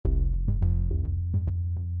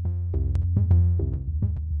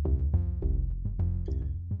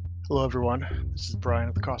Hello, everyone. This is Brian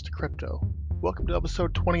at the Cost of Crypto. Welcome to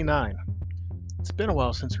episode 29. It's been a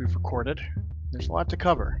while since we've recorded. There's a lot to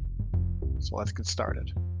cover, so let's get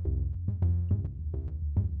started.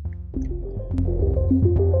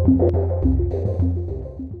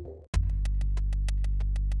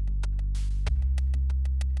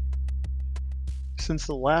 Since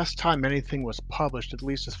the last time anything was published, at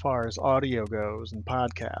least as far as audio goes and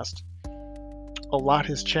podcast, a lot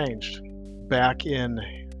has changed. Back in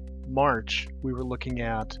March, we were looking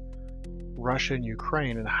at Russia and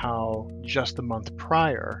Ukraine and how just the month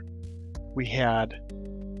prior we had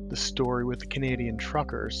the story with the Canadian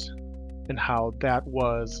truckers and how that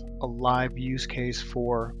was a live use case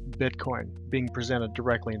for Bitcoin being presented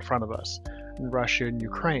directly in front of us in Russia and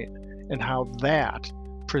Ukraine, and how that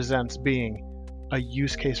presents being a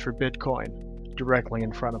use case for Bitcoin directly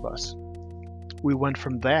in front of us. We went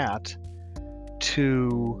from that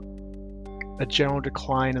to a general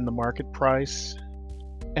decline in the market price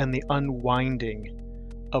and the unwinding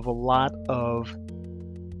of a lot of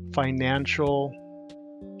financial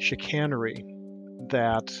chicanery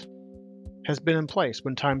that has been in place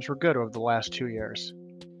when times were good over the last 2 years.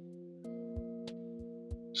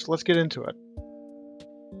 So let's get into it.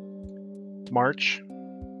 March,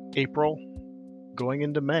 April, going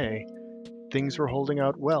into May, things were holding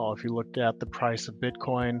out well. If you looked at the price of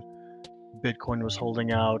Bitcoin, Bitcoin was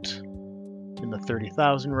holding out in the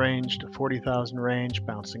 30,000 range to 40,000 range,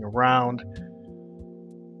 bouncing around.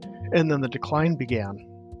 And then the decline began.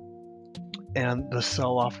 And the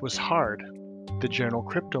sell-off was hard. The general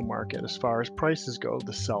crypto market, as far as prices go,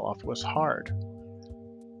 the sell-off was hard.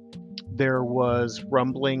 There was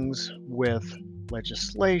rumblings with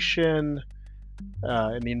legislation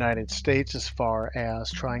in the United States as far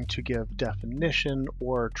as trying to give definition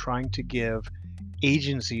or trying to give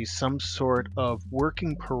agencies some sort of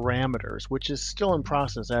working parameters, which is still in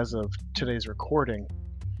process as of today's recording.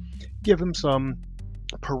 Give them some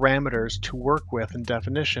parameters to work with and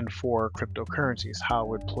definition for cryptocurrencies, how it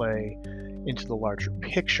would play into the larger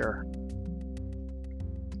picture.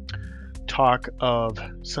 Talk of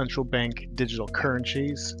central bank digital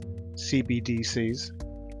currencies, CBDCs.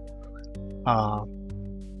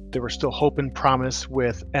 There was still hope and promise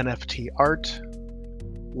with NFT art,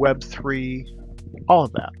 Web3, all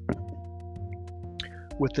of that.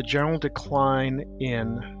 With the general decline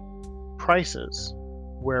in prices,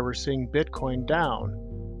 where we're seeing Bitcoin down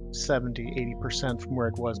 70-80% from where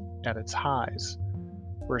it was at its highs,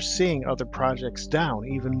 we're seeing other projects down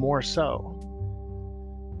even more so.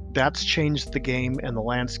 That's changed the game and the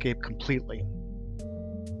landscape completely.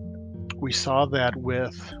 We saw that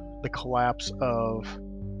with the collapse of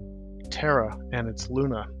Terra and its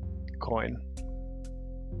Luna coin.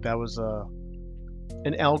 That was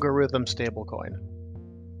an algorithm stablecoin.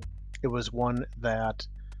 It was one that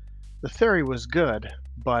the theory was good,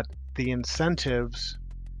 but the incentives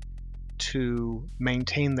to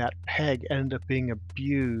maintain that peg ended up being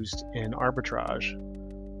abused in arbitrage.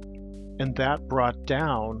 And that brought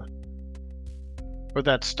down, or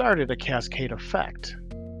that started a cascade effect.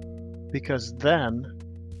 Because then,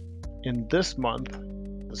 in this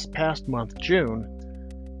past month, June,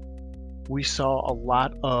 we saw a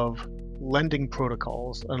lot of lending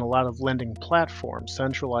protocols and a lot of lending platforms,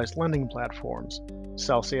 centralized lending platforms,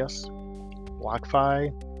 Celsius,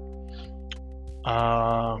 BlockFi,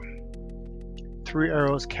 Three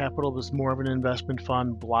Arrows Capital was more of an investment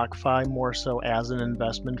fund, BlockFi more so as an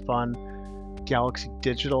investment fund, Galaxy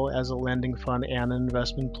Digital as a lending fund and an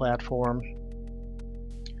investment platform.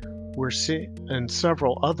 And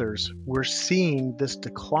several others, we're seeing this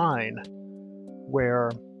decline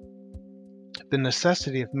where the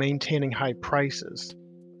necessity of maintaining high prices,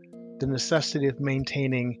 the necessity of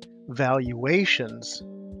maintaining valuations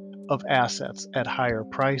of assets at higher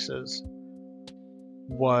prices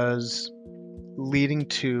was leading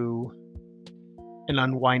to an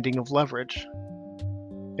unwinding of leverage.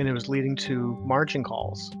 And it was leading to margin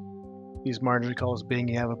calls. These margin calls being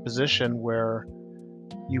you have a position where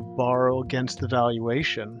you borrow against the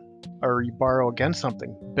valuation, or you borrow against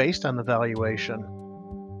something based on the valuation.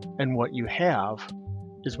 And what you have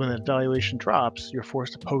is when that valuation drops, you're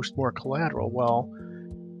forced to post more collateral. Well,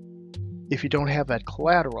 if you don't have that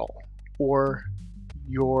collateral or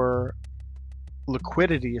your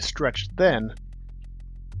liquidity is stretched thin,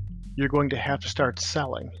 you're going to have to start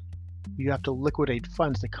selling. You have to liquidate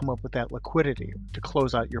funds to come up with that liquidity to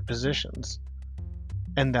close out your positions.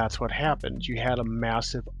 And that's what happened. You had a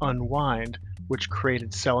massive unwind, which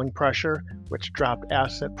created selling pressure, which dropped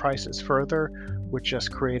asset prices further, which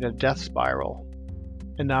just created a death spiral.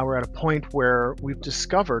 And now we're at a point where we've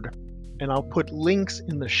discovered, and I'll put links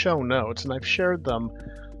in the show notes, and I've shared them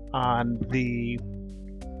on the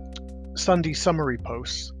Sunday summary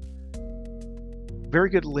posts. Very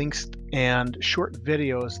good links and short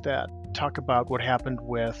videos that talk about what happened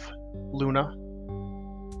with Luna,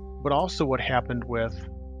 but also what happened with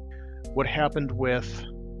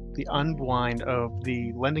the unwind of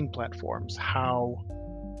the lending platforms,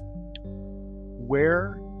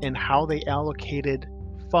 where and how they allocated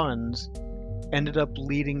funds ended up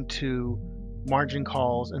leading to margin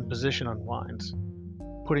calls and position unwinds,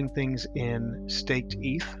 putting things in staked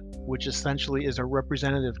ETH, which essentially is a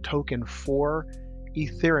representative token for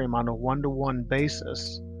Ethereum on a one-to-one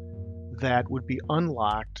basis that would be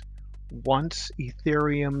unlocked once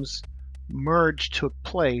Ethereum's merge took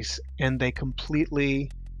place and they completely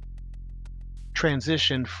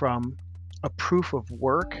transitioned from a proof of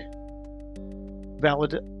work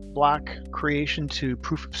valid block creation to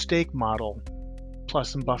proof of stake model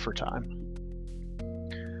plus some buffer time.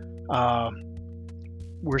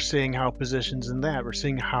 We're seeing how positions in that, we're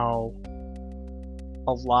seeing how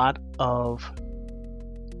a lot of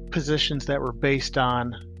positions that were based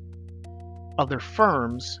on other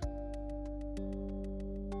firms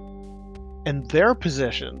and their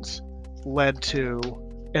positions led to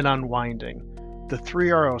an unwinding. The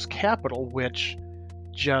Three Arrows Capital, which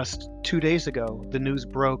just 2 days ago, the news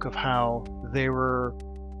broke of how they were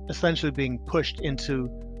essentially being pushed into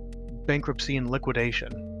bankruptcy and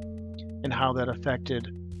liquidation, and how that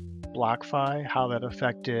affected BlockFi, how that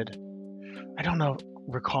affected, I don't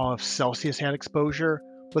recall if Celsius had exposure,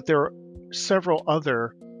 but there are several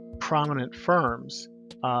other prominent firms,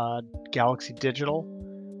 Galaxy Digital,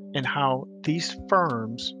 and how these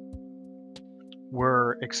firms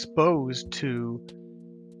were exposed to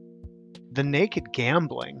the naked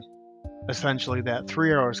gambling, essentially, that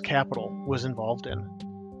Three Arrows Capital was involved in.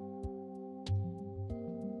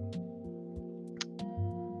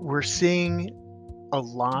 We're seeing a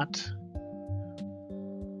lot.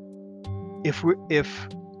 If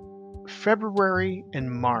February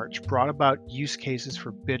and March brought about use cases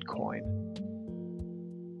for Bitcoin,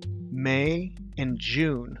 May and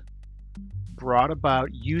June brought about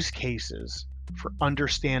use cases for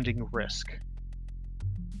understanding risk,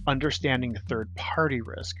 understanding third-party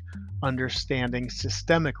risk, understanding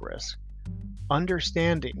systemic risk,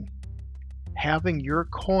 understanding having your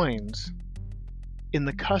coins in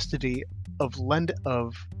the custody of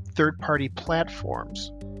third-party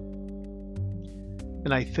platforms.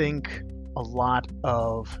 And I think a lot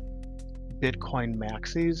of Bitcoin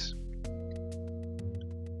maxis,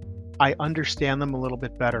 I understand them a little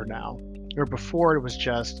bit better now. Or before, it was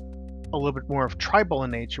just a little bit more of tribal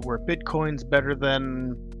in nature, where Bitcoin's better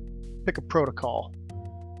than pick a protocol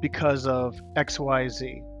because of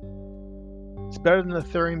XYZ. It's better than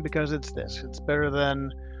Ethereum because it's this. It's better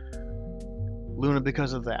than Luna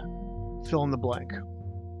because of that. Fill in the blank.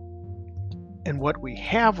 And what we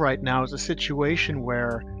have right now is a situation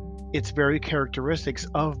where it's very characteristics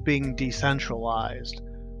of being decentralized,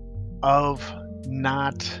 of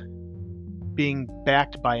not being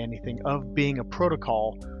backed by anything, of being a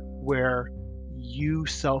protocol where you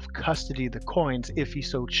self-custody the coins if you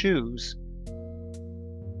so choose,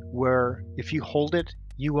 where if you hold it,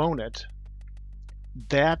 you own it.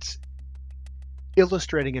 That's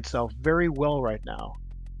illustrating itself very well right now.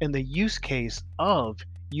 And the use case of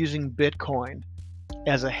using Bitcoin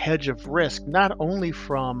as a hedge of risk, not only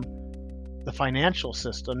from the financial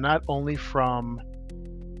system, not only from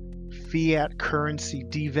fiat currency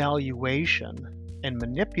devaluation and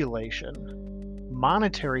manipulation,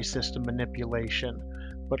 monetary system manipulation,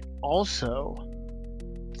 but also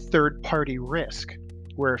third-party risk,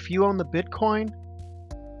 where if you own the Bitcoin,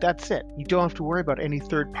 that's it. You don't have to worry about any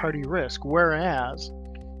third-party risk. Whereas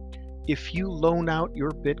if you loan out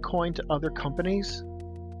your Bitcoin to other companies,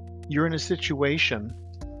 you're in a situation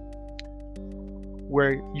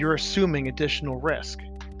where you're assuming additional risk.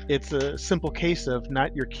 It's a simple case of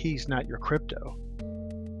not your keys, not your crypto.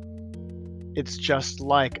 It's just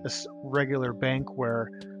like a regular bank where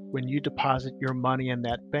when you deposit your money in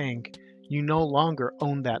that bank, you no longer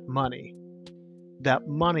own that money. That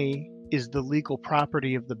money is the legal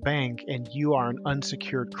property of the bank, and you are an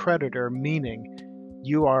unsecured creditor, meaning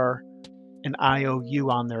you are an IOU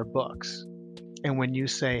on their books. And when you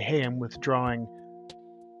say, hey, I'm withdrawing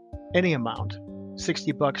any amount,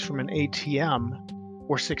 $60 from an ATM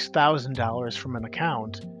or $6,000 from an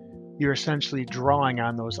account, you're essentially drawing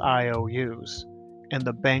on those IOUs, and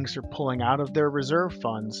the banks are pulling out of their reserve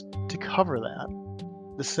funds to cover that.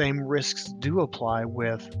 The same risks do apply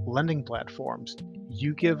with lending platforms.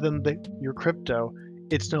 You give them your crypto,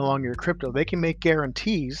 it's no longer your crypto. They can make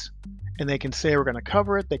guarantees, and they can say we're going to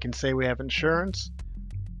cover it. They can say we have insurance.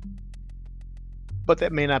 but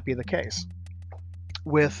that may not be the case.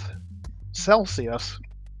 With Celsius,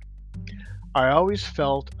 I always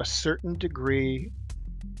felt a certain degree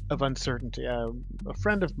of uncertainty. A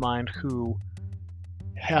friend of mine who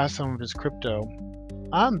has some of his crypto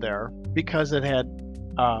on there because it had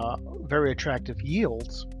very attractive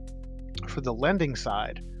yields for the lending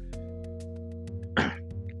side.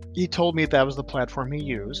 He told me that was the platform he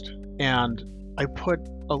used, and I put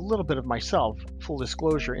a little bit of myself, full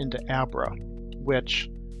disclosure, into Abra, which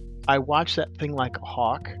I watched that thing like a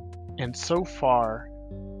hawk, and so far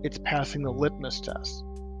it's passing the litmus test.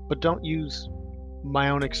 But don't use my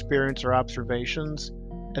own experience or observations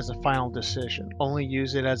as a final decision. Only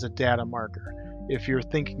use it as a data marker. If you're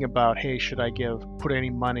thinking about, hey, should I put any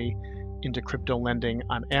money into crypto lending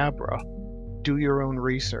on Abra, do your own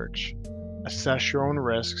research, assess your own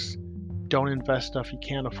risks, don't invest stuff you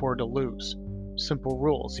can't afford to lose. Simple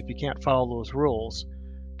rules. If you can't follow those rules,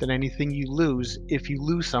 then anything you lose, if you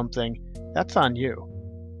lose something, that's on you.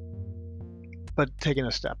 But taking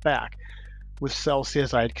a step back, with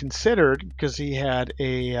Celsius, I had considered, because he had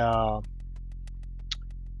a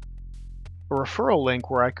referral link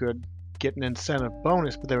where I could get an incentive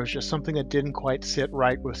bonus, but there was just something that didn't quite sit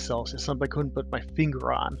right with Celsius, something I couldn't put my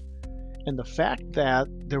finger on. And the fact that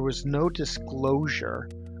there was no disclosure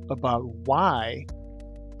about why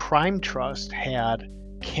Prime Trust had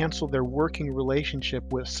canceled their working relationship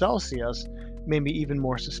with Celsius made me even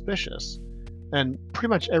more suspicious. And pretty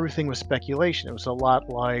much everything was speculation. It was a lot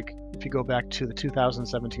like, if you go back to the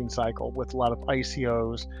 2017 cycle, with a lot of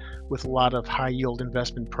ICOs, with a lot of high yield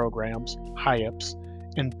investment programs, HIAPs,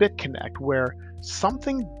 and BitConnect, where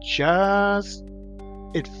something just,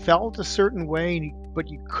 it felt a certain way, but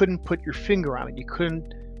you couldn't put your finger on it. You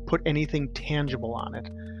couldn't put anything tangible on it.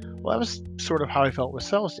 Well, that was sort of how I felt with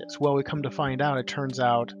Celsius. Well, we come to find out, it turns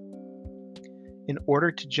out, in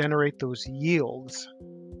order to generate those yields,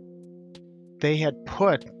 they had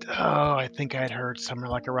put, I think I'd heard somewhere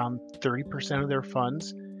like around 30% of their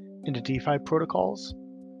funds into DeFi protocols.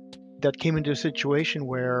 That came into a situation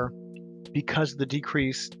where, because of the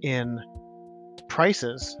decrease in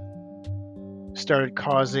prices, started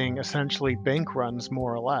causing essentially bank runs,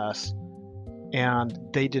 more or less, and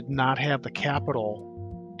they did not have the capital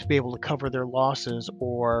to be able to cover their losses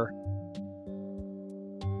or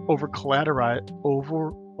over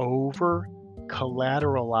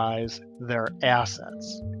collateralize their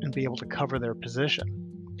assets and be able to cover their position,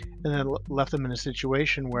 and then left them in a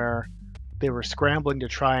situation where they were scrambling to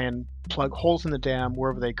try and plug holes in the dam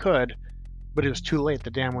wherever they could, but it was too late.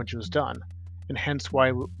 The damage was done, and hence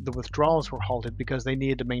why the withdrawals were halted, because they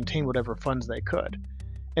needed to maintain whatever funds they could.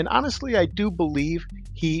 And honestly, I do believe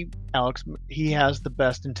he has the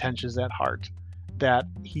best intentions at heart, that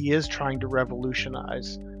he is trying to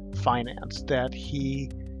revolutionize finance, that he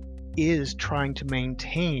is trying to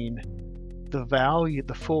maintain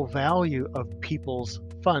the full value of people's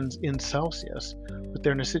funds in Celsius. But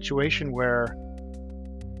they're in a situation where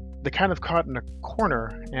they're kind of caught in a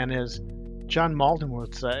corner, and as John Malden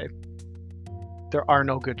would say, there are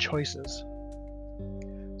no good choices.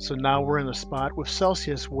 So now we're in the spot with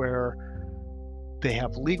Celsius where they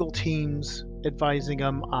have legal teams advising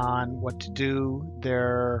them on what to do.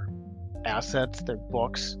 Their assets, their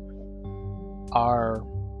books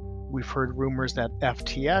we've heard rumors that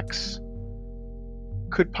FTX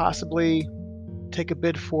could possibly take a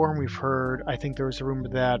bid for them. We've heard, I think there was a rumor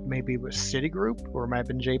that maybe it was Citigroup, or it might have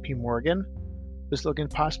been JP Morgan, was looking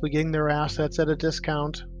at possibly getting their assets at a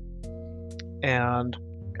discount. And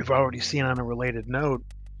we've already seen, on a related note,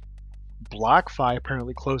 BlockFi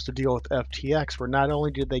apparently closed a deal with FTX where not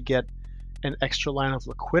only did they get an extra line of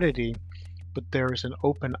liquidity, but there's an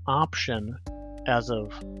open option as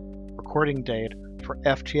of recording date for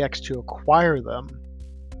FTX to acquire them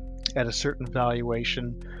at a certain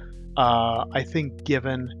valuation. I think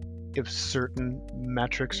given if certain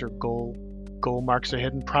metrics or goal marks are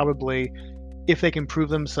hidden, probably if they can prove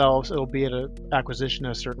themselves, it'll be at an acquisition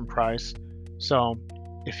at a certain price. So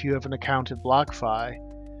if you have an account at BlockFi,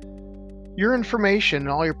 your information,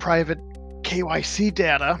 all your private KYC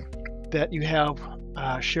data that you have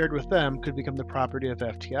shared with them could become the property of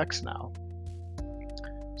FTX now.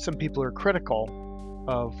 Some people are critical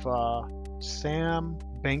of Sam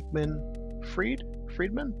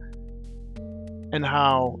Bankman-Friedman and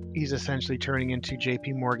how he's essentially turning into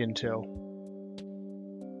JP Morgan too.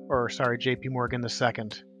 Or sorry, JP Morgan II.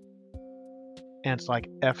 And it's like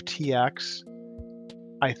FTX,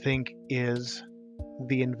 I think, is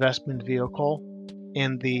the investment vehicle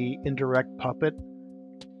and the indirect puppet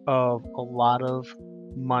of a lot of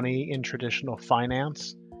money in traditional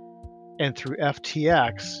finance. And through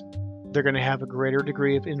FTX, they're going to have a greater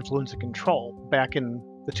degree of influence and control. Back in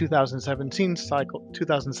the 2017 cycle,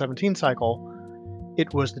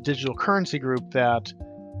 it was the digital currency group that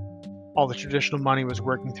all the traditional money was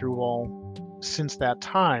working through. Well, since that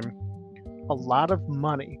time, a lot of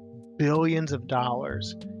money, billions of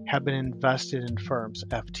dollars, have been invested in firms,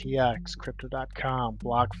 FTX, Crypto.com,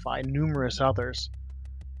 BlockFi, numerous others.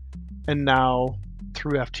 And now,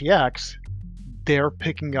 through FTX, they're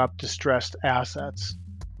picking up distressed assets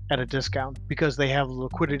at a discount because they have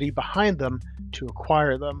liquidity behind them to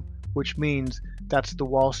acquire them, which means that's the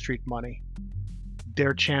Wall Street money.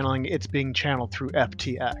 It's being channeled through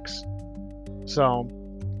FTX. So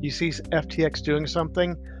you see FTX doing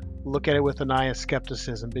something, look at it with an eye of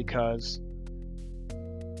skepticism, because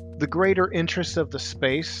the greater interest of the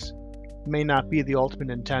space may not be the ultimate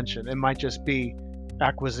intention. It might just be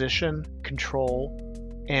acquisition, control,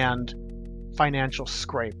 and financial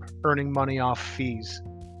scrape, earning money off fees.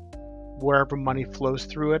 Wherever money flows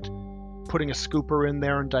through it, putting a scooper in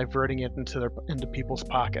there and diverting it into people's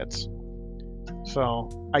pockets. So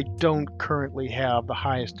I don't currently have the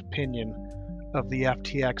highest opinion of the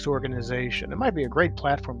FTX organization. It might be a great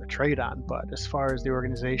platform to trade on, but as far as the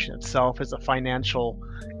organization itself as a financial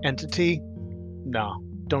entity, no,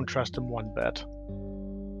 don't trust them one bit.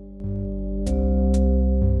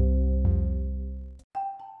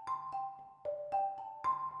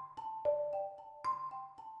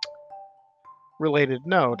 Related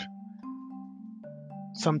note,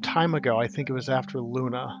 some time ago, I think it was after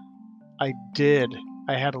Luna, I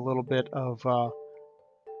had a little bit of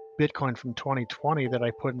Bitcoin from 2020 that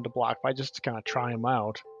I put into BlockFi just to kind of try them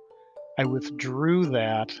out. I withdrew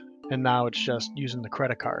that, and now it's just using the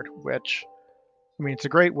credit card, which, I mean, it's a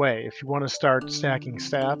great way. If you want to start stacking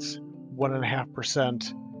sats,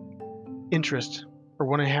 1.5% interest or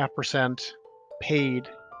 1.5% paid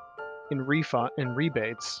in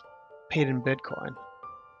rebates, paid in Bitcoin.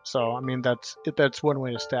 So, I mean, that's one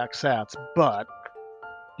way to stack sats. But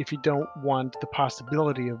if you don't want the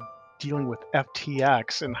possibility of dealing with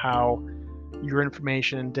FTX and how your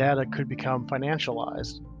information and data could become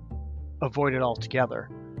financialized, avoid it altogether.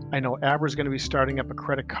 I know Abra's going to be starting up a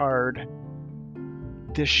credit card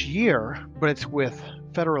this year, but it's with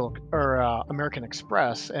American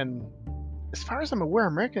Express, and as far as I'm aware,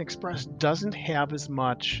 American Express doesn't have as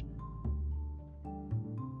much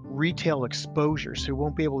retail exposure, so you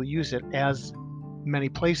won't be able to use it as many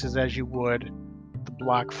places as you would the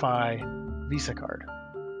BlockFi Visa card.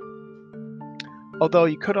 Although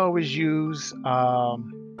you could always use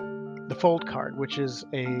the Fold card, which is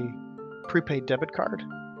a prepaid debit card.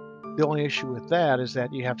 The only issue with that is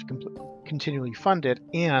that you have to continually fund it,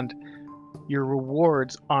 and your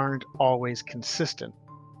rewards aren't always consistent,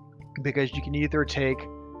 because you can either take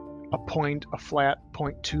a flat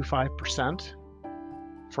 0.25%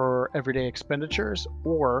 for everyday expenditures,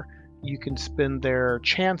 or you can spin their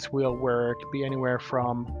chance wheel, where it could be anywhere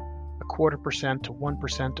from 0.25% to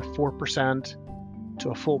 1% to 4% to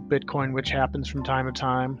a full Bitcoin, which happens from time to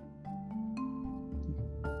time.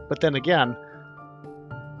 But then again,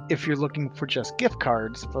 if you're looking for just gift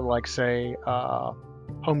cards for, like, say,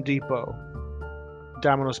 Home Depot,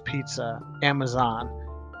 Domino's Pizza, Amazon,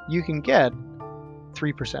 you can get 3%,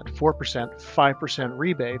 4%, 5%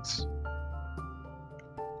 rebates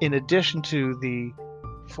in addition to the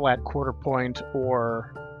flat quarter point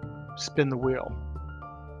or spin the wheel.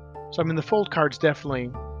 So, I mean, the Fold card's definitely,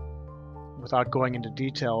 without going into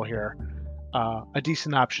detail here, a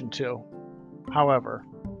decent option too. However,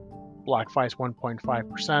 BlockFi's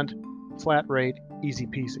 1.5%, flat rate, easy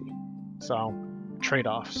peasy. So,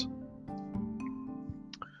 trade-offs.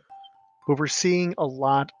 But we're seeing a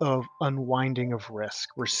lot of unwinding of risk.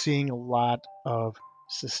 We're seeing a lot of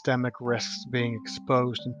systemic risks being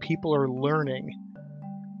exposed, and people are learning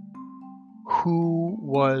who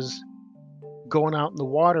was going out in the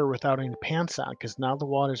water without any pants on, because now the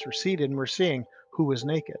water's receded and we're seeing who was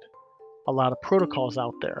naked. A lot of protocols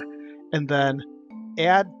out there. And then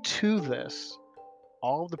add to this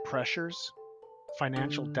all the pressures,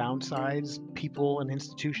 financial downsides, people and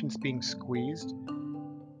institutions being squeezed.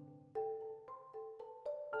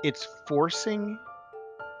 It's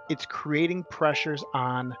creating pressures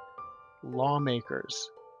on lawmakers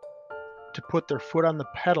to put their foot on the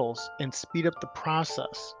pedals and speed up the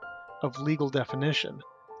process of legal definition.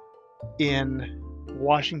 In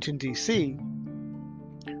Washington, D.C.,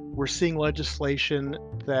 we're seeing legislation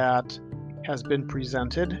that has been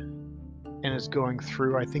presented and is going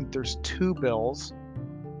through. I think there's 2 bills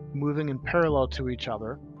moving in parallel to each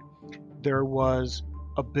other. There was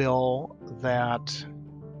a bill that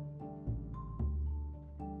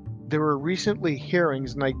there were recently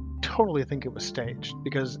hearings, and I totally think it was staged,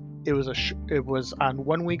 because it was on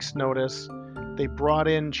 1 week's notice. They brought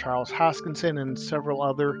in Charles Hoskinson and several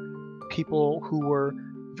other people who were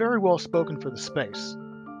very well spoken for the space.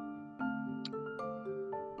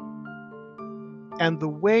 And the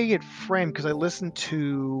way it framed, because I listened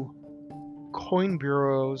to Coin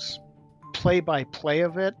Bureau's play-by-play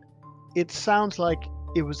of it, it sounds like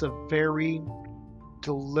it was a very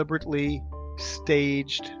deliberately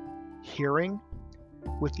staged hearing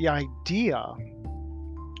with the idea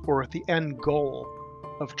or with the end goal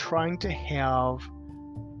of trying to have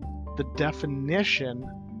the definition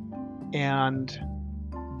and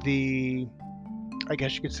the, I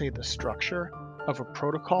guess you could say, the structure of a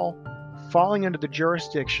protocol falling under the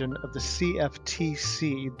jurisdiction of the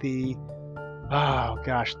CFTC, the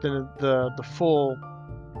full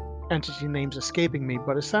entity name's escaping me,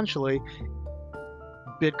 but essentially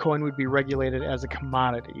Bitcoin would be regulated as a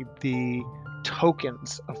commodity. The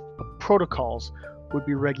tokens of protocols would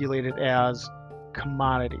be regulated as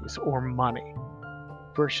commodities or money,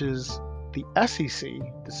 versus the SEC,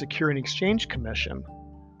 the Securities and Exchange Commission,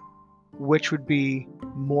 which would be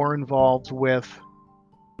more involved with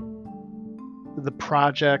the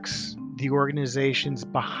projects, the organizations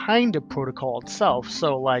behind a protocol itself.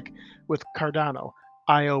 So like with Cardano,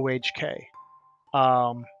 IOHK,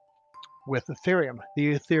 with Ethereum,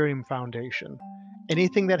 the Ethereum Foundation,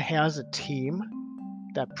 anything that has a team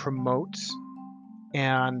that promotes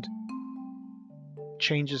and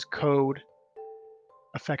changes code,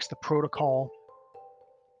 affects the protocol,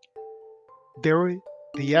 the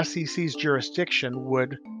SEC's jurisdiction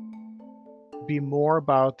would be more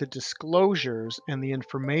about the disclosures and the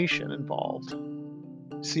information involved.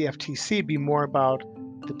 CFTC be more about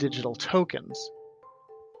the digital tokens,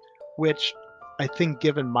 which I think,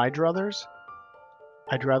 given my druthers,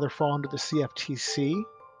 I'd rather fall under the CFTC,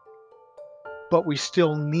 but we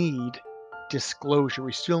still need disclosure.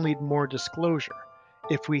 We still need more disclosure.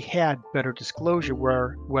 If we had better disclosure,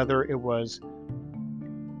 whether it was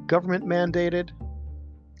government mandated,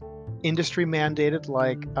 industry mandated,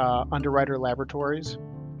 like Underwriter Laboratories,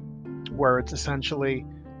 where it's essentially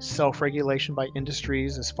self-regulation by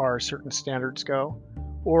industries as far as certain standards go,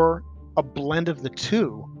 or a blend of the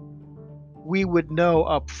two, we would know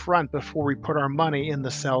up front before we put our money in the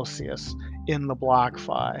Celsius, in the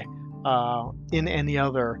BlockFi, in any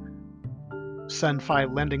other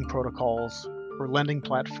SendFi lending protocols or lending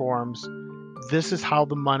platforms. This is how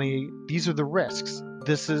the money, these are the risks.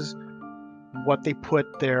 This is what they put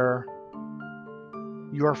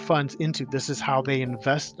your funds into. This is how they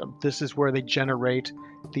invest them. This is where they generate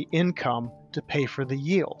the income to pay for the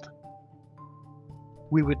yield.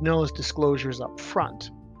 We would know those disclosures up front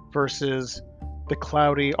versus the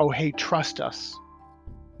cloudy, oh, hey, trust us.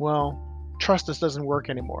 Well, trust us doesn't work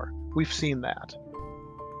anymore. We've seen that.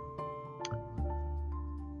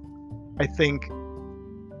 I think,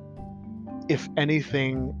 if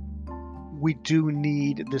anything, we do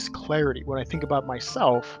need this clarity. When I think about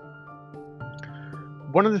myself,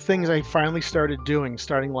 one of the things I finally started doing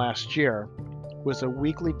starting last year was a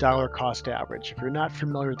weekly dollar cost average. If you're not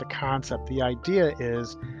familiar with the concept, the idea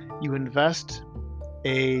is you invest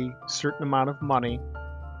a certain amount of money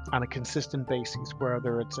on a consistent basis,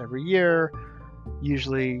 whether it's every year,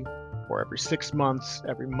 usually, or every 6 months,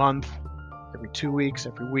 every month, every 2 weeks,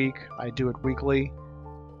 every week. I do it weekly.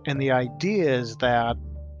 And the idea is that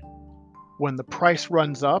when the price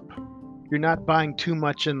runs up, you're not buying too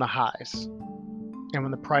much in the highs. And when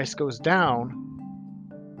the price goes down,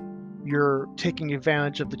 you're taking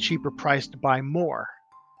advantage of the cheaper price to buy more.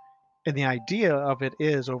 And the idea of it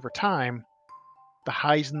is, over time, the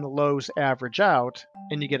highs and the lows average out,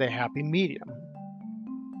 and you get a happy medium.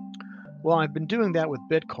 Well, I've been doing that with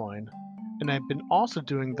Bitcoin, and I've been also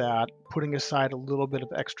doing that, putting aside a little bit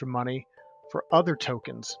of extra money for other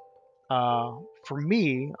tokens. For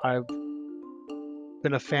me, I've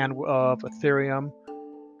been a fan of Ethereum,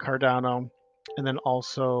 Cardano, and then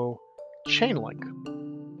also Chainlink,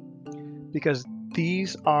 because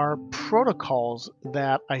these are protocols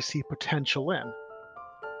that I see potential in.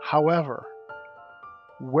 However,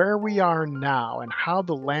 where we are now and how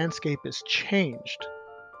the landscape has changed,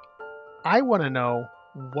 I want to know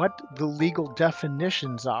what the legal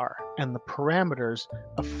definitions are and the parameters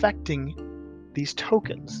affecting these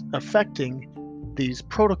tokens, affecting these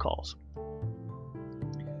protocols.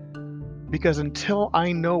 Because until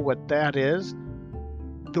I know what that is,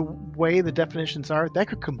 the way the definitions are, that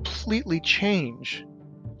could completely change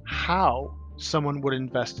how someone would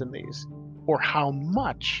invest in these, or how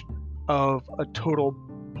much of a total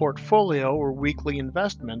portfolio or weekly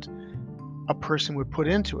investment a person would put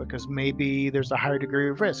into it, because maybe there's a higher degree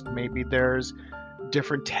of risk, maybe there's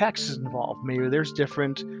different taxes involved, maybe there's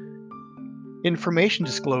different information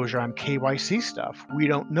disclosure on KYC stuff. We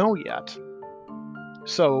don't know yet.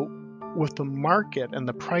 So with the market and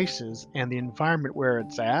the prices and the environment where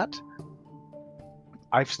it's at,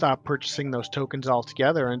 I've stopped purchasing those tokens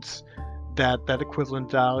altogether. And it's that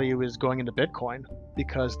equivalent value is going into Bitcoin,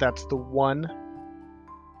 because that's the one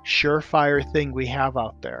surefire thing we have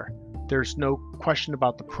out there. There's no question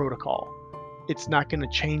about the protocol. It's not going to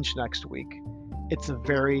change next week. It's a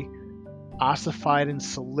very ossified and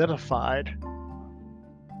solidified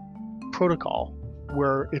protocol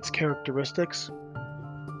where its characteristics,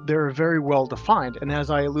 they're very well defined. And as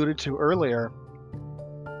I alluded to earlier,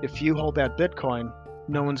 if you hold that Bitcoin,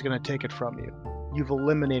 no one's going to take it from you. You've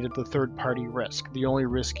eliminated the third-party risk. The only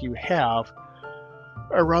risk you have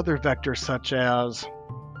are other vectors such as,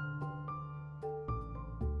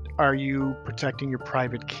 are you protecting your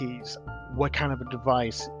private keys? What kind of a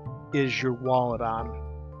device is your wallet on?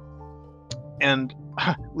 And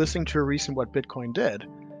listening to a recent What Bitcoin Did,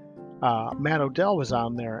 Matt Odell was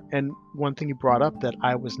on there, and one thing he brought up that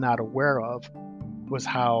I was not aware of was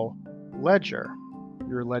how Ledger,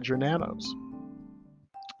 your Ledger Nanos,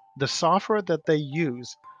 the software that they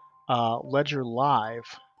use, Ledger Live,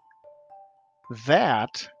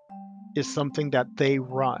 that is something that they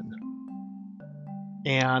run.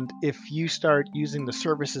 And if you start using the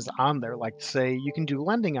services on there, like say you can do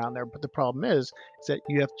lending on there, but the problem is that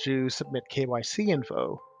you have to submit KYC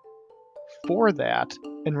info for that.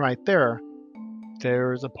 And right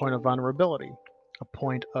there's a point of vulnerability, a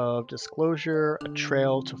point of disclosure, a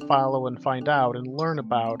trail to follow and find out and learn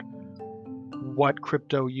about what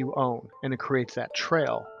crypto you own. And it creates that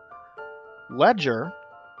trail. Ledger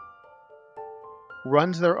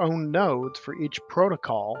runs their own nodes for each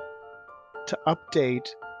protocol to update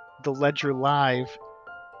the Ledger Live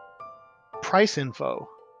price info.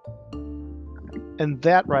 And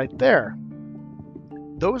that right there,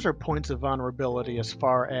 those are points of vulnerability as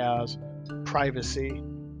far as privacy,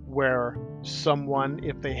 where someone,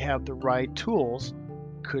 if they have the right tools,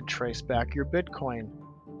 could trace back your Bitcoin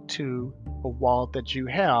to a wallet that you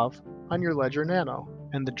have on your Ledger Nano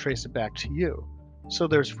and then trace it back to you. So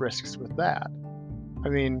there's risks with that. I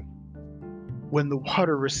mean, when the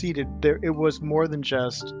water receded, it was more than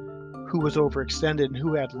just who was overextended and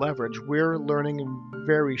who had leverage. We're learning in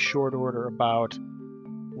very short order about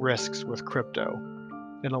risks with crypto.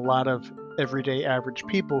 And a lot of everyday average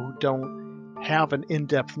people who don't have an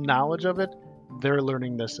in-depth knowledge of it, they're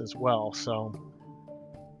learning this as well. So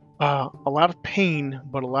a lot of pain,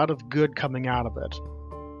 but a lot of good coming out of it.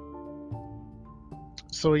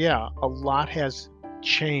 So yeah, a lot has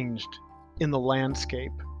changed in the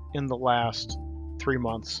landscape in the last 3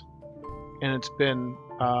 months, and it's been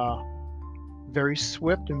very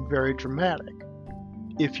swift and very dramatic.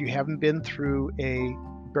 If you haven't been through a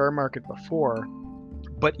bear market before,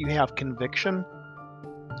 but you have conviction,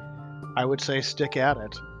 I would say stick at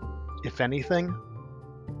it. If anything,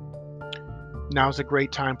 now's a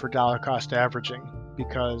great time for dollar cost averaging,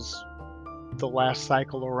 because the last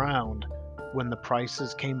cycle around, when the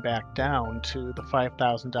prices came back down to the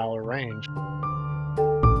 $5,000 range,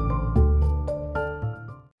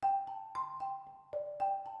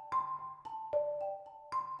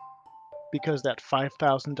 because that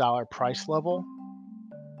 $5,000 price level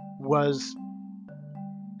was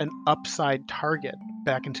an upside target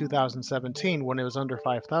back in 2017 when it was under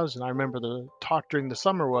 5,000. I remember the talk during the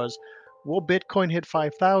summer was, will Bitcoin hit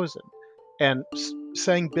 5,000? And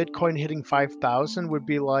saying Bitcoin hitting 5,000 would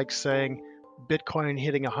be like saying Bitcoin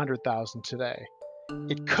hitting 100,000 today.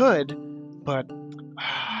 It could, but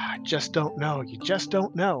I just don't know. You just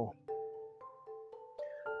don't know.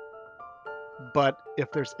 But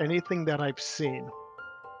if there's anything that I've seen,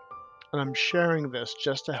 and I'm sharing this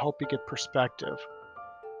just to help you get perspective,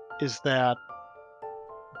 is that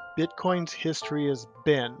Bitcoin's history has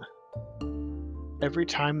been, every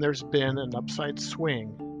time there's been an upside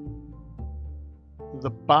swing,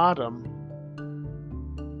 the bottom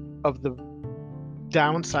of the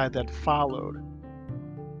downside that followed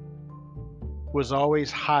was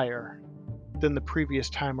always higher than the previous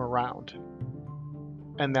time around.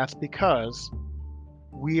 And that's because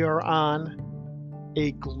we are on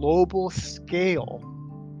a global scale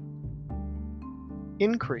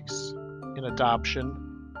increase in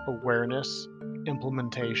adoption, awareness,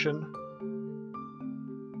 implementation.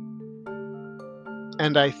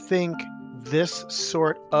 And I think this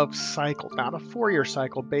sort of cycle, not a 4-year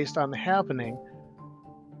cycle based on the happening,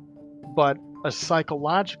 but a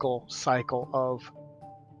psychological cycle of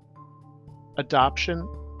adoption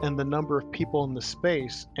and the number of people in the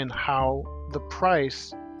space and how the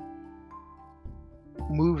price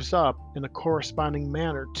moves up in a corresponding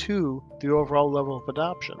manner to the overall level of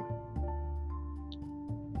adoption.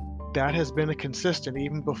 that has been a consistent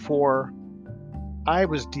even before I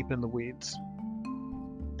was deep in the weeds.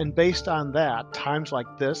 And based on that, times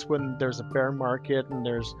like this, when there's a bear market and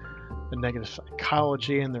there's a negative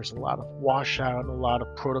psychology and there's a lot of washout, a lot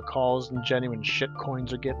of protocols and genuine shit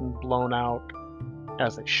coins are getting blown out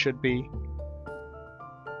as they should be.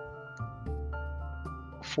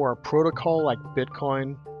 For a protocol like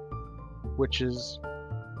Bitcoin, which is,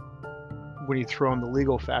 when you throw in the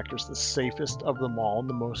legal factors, the safest of them all and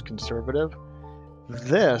the most conservative,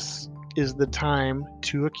 this is the time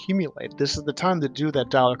to accumulate. This is the time to do that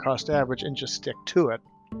dollar cost average and just stick to it.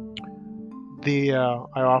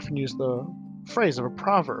 I often use the phrase of a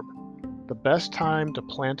proverb. The best time to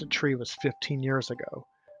plant a tree was 15 years ago.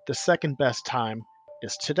 The second best time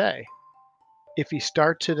is today. If you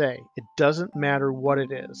start today, it doesn't matter what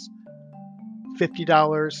it is. $50,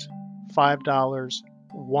 $5,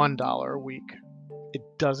 $1 a week. It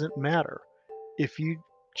doesn't matter. If you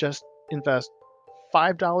just invest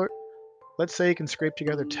 $5, let's say you can scrape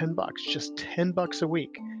together $10, just $10 a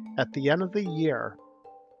week. At the end of the year,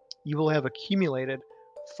 you will have accumulated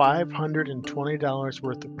 $520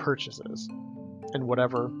 worth of purchases and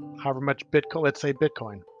however much Bitcoin, let's say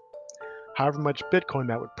Bitcoin, however much Bitcoin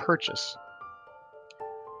that would purchase,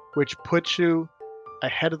 which puts you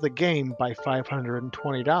ahead of the game by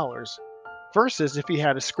 $520 versus if you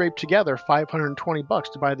had to scrape together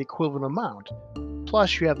 $520 to buy the equivalent amount.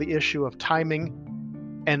 Plus you have the issue of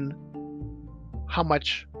timing and how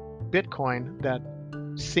much Bitcoin that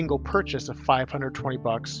single purchase of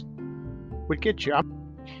 $520 would get you.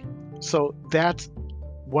 So that's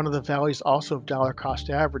one of the values also of dollar cost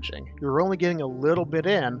averaging. You're only getting a little bit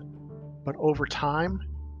in, but over time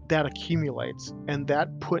that accumulates and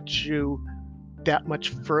that puts you that much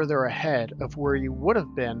further ahead of where you would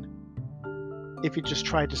have been if you just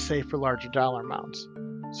tried to save for larger dollar amounts.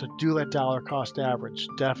 So do that dollar cost average,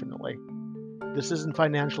 definitely. This isn't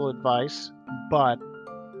financial advice, but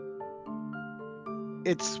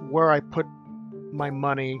it's where I put my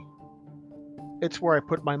money. It's where I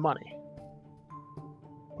put my money.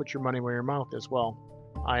 Put your money where your mouth is. Well,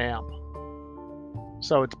 I am.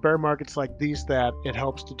 So it's bear markets like these that it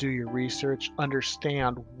helps to do your research,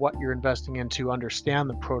 understand what you're investing into, understand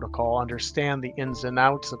the protocol, understand the ins and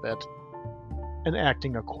outs of it, and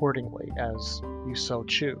acting accordingly as you so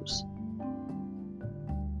choose.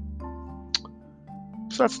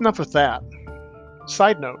 So that's enough with that.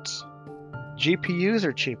 Side notes. GPUs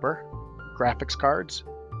are cheaper. Graphics cards.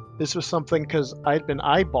 This was something because I'd been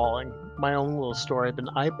eyeballing, my own little story, I've been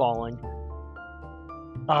eyeballing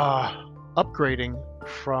upgrading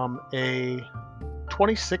from a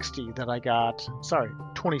 2070 that I got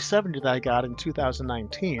in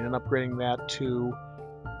 2019 and upgrading that to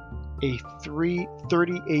a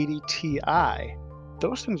 3080 Ti.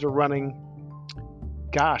 Those things are running,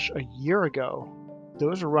 a year ago,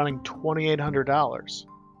 those are running $2,800.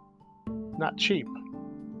 Not cheap.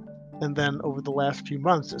 And then over the last few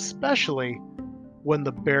months, especially when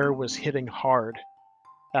the bear was hitting hard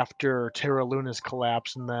after Terra Luna's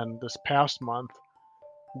collapse, and then this past month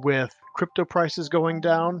with crypto prices going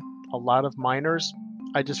down, a lot of miners,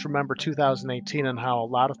 I just remember 2018 and how a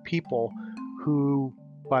lot of people who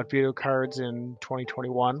bought video cards in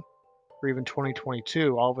 2021 or even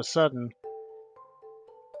 2022, all of a sudden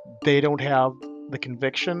they don't have the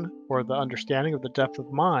conviction or the understanding of the depth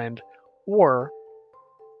of mind or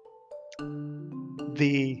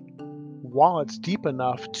the wallet's deep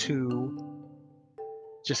enough to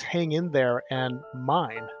just hang in there and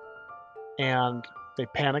mine. And they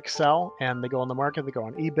panic sell and they go on the market, they go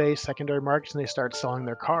on eBay, secondary markets, and they start selling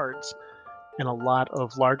their cards. And a lot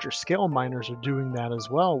of larger scale miners are doing that as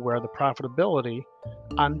well, where the profitability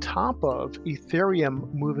on top of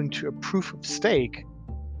Ethereum moving to a proof of stake,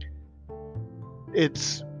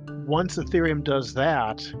 it's once Ethereum does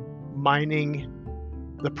that, mining,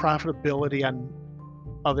 the profitability on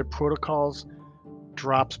other protocols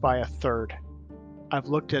drops by a third. I've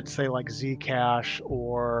looked at, say, like Zcash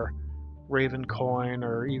or Ravencoin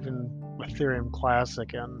or even Ethereum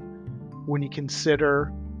Classic, and when you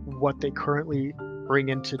consider what they currently bring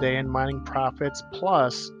in today in mining profits,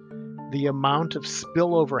 plus the amount of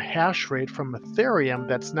spillover hash rate from Ethereum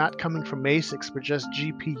that's not coming from ASICs but just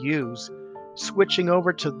GPUs, switching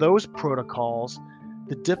over to those protocols,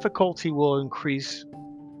 the difficulty will increase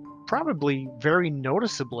probably very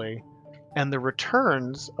noticeably, and the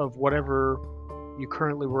returns of whatever you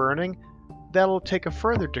currently were earning, that'll take a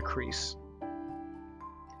further decrease.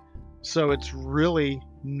 So it's really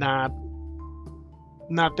not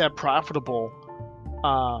that profitable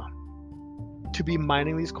to be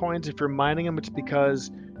mining these coins. If you're mining them, it's because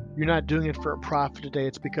you're not doing it for a profit today.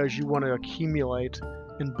 It's because you want to accumulate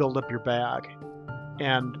and build up your bag,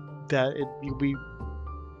 and that you'll be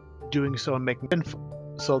doing so and making info.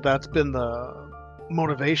 So that's been the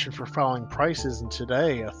motivation for following prices. And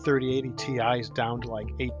today a 3080 Ti is down to like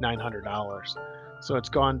 $800-900, so it's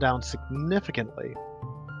gone down significantly.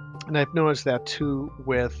 And I've noticed that too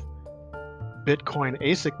with Bitcoin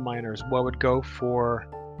ASIC miners. What would go for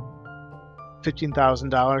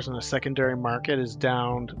 $15,000 in the secondary market is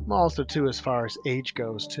down also too as far as age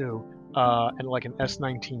goes too, and like an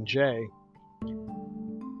S19J,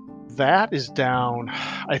 that is down,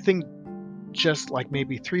 I think just like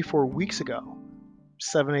maybe 3-4 weeks ago,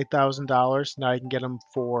 $7,000-8,000. Now you can get them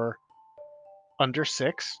for under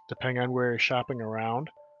 $6, depending on where you're shopping around.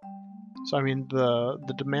 So I mean, the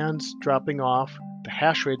demand's dropping off, the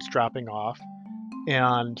hash rate's dropping off,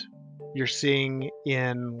 and you're seeing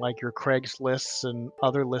in like your Craigslist and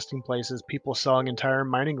other listing places people selling entire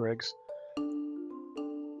mining rigs.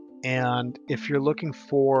 And if you're looking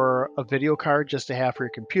for a video card just to have for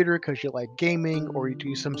your computer because you like gaming or you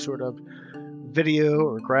do some sort of video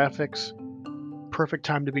or graphics, perfect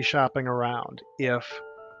time to be shopping around. If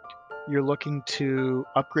you're looking to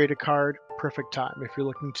upgrade a card, perfect time. If you're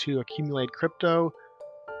looking to accumulate crypto,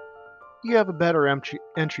 you have a better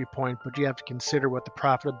entry point, but you have to consider what the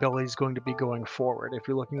profitability is going to be going forward. If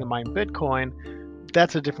you're looking to mine Bitcoin,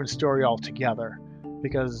 that's a different story altogether,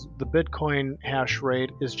 because the Bitcoin hash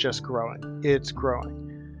rate is just growing. It's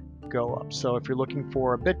growing. Go up. So if you're looking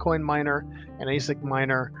for a Bitcoin miner, an ASIC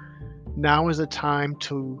miner, now is a time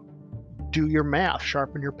to do your math,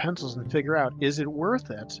 sharpen your pencils, and figure out, is it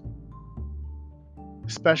worth it?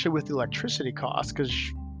 Especially with the electricity costs, because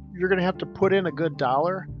you're going to have to put in a good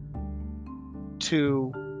dollar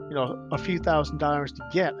to, a few $1,000s to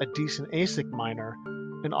get a decent ASIC miner,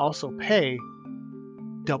 and also pay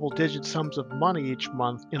double-digit sums of money each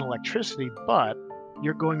month in electricity, but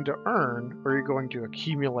you're going to earn, or you're going to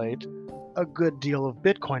accumulate, a good deal of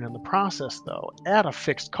Bitcoin in the process, though, at a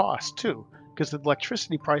fixed cost too, because the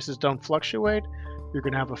electricity prices don't fluctuate. You're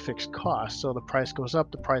going to have a fixed cost, so the price goes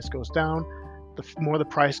up, the price goes down. The more the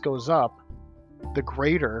price goes up, the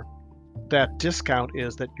greater that discount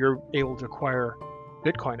is that you're able to acquire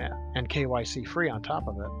Bitcoin at, and KYC free on top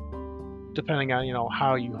of it, depending on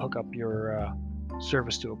how you hook up your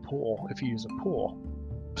service to a pool, if you use a pool.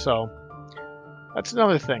 So that's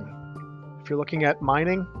another thing. If you're looking at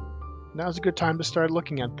mining, now's a good time to start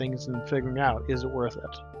looking at things and figuring out, is it worth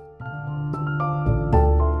it?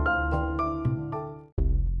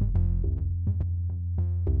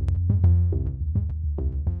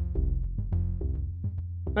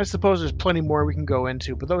 I suppose there's plenty more we can go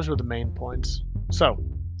into, but those are the main points. So,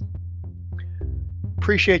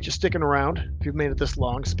 appreciate you sticking around if you've made it this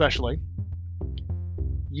long, especially.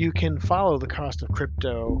 You can follow The Cost of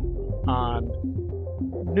Crypto on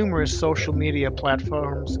numerous social media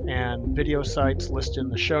platforms and video sites listed in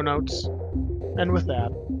the show notes. And with that,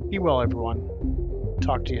 be well, everyone.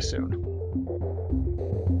 Talk to you soon.